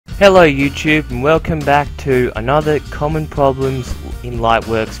Hello YouTube, and welcome back to another common problems in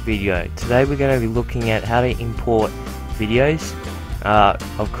Lightworks video. Today we're going to be looking at how to import videos.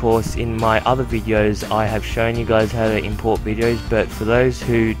 Of course, in my other videos I have shown you guys how to import videos, but for those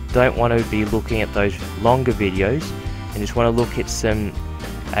who don't want to be looking at those longer videos and just want to look at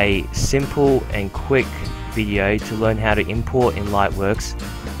a simple and quick video to learn how to import in Lightworks,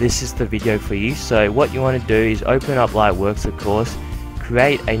 this is the video for you. So what you want to do is open up Lightworks, of course,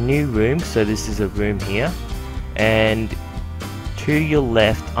 create a new room. So this is a room here, and to your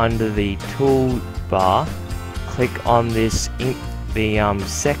left under the toolbar, click on this the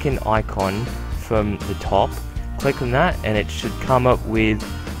second icon from the top. Click on that and it should come up with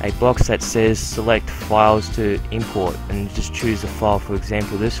a box that says select files to import, and just choose a file, for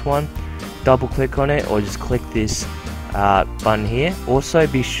example this one. Double click on it or just click this button here. Also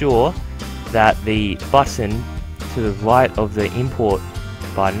be sure that the button to the right of the import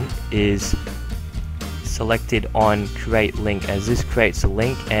button is selected on create link, as this creates a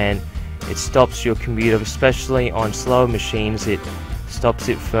link and it stops your computer, especially on slower machines, it stops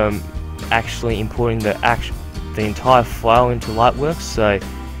it from actually importing the entire file into Lightworks. So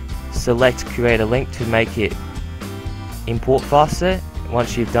select create a link to make it import faster.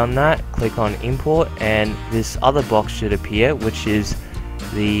 Once you've done that, click on import and this other box should appear, which is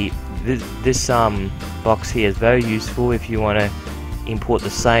this box here is very useful if you want to import the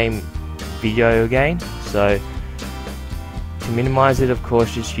same video again. So to minimize it, of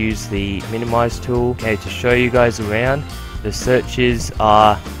course, just use the minimize tool. Okay, to show you guys around, the searches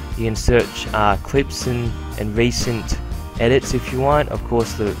are, you can search clips and recent edits if you want. Of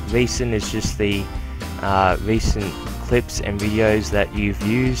course, the recent is just the recent clips and videos that you've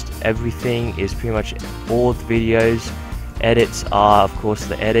used. Everything is pretty much all the videos. Edits are, of course,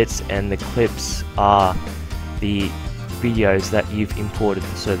 the edits, and the clips are the videos that you've imported,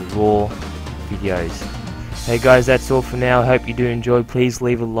 so the raw videos. Hey guys, that's all for now. I hope you do enjoy. Please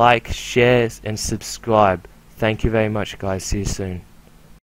leave a like, share and subscribe. Thank you very much guys. See you soon.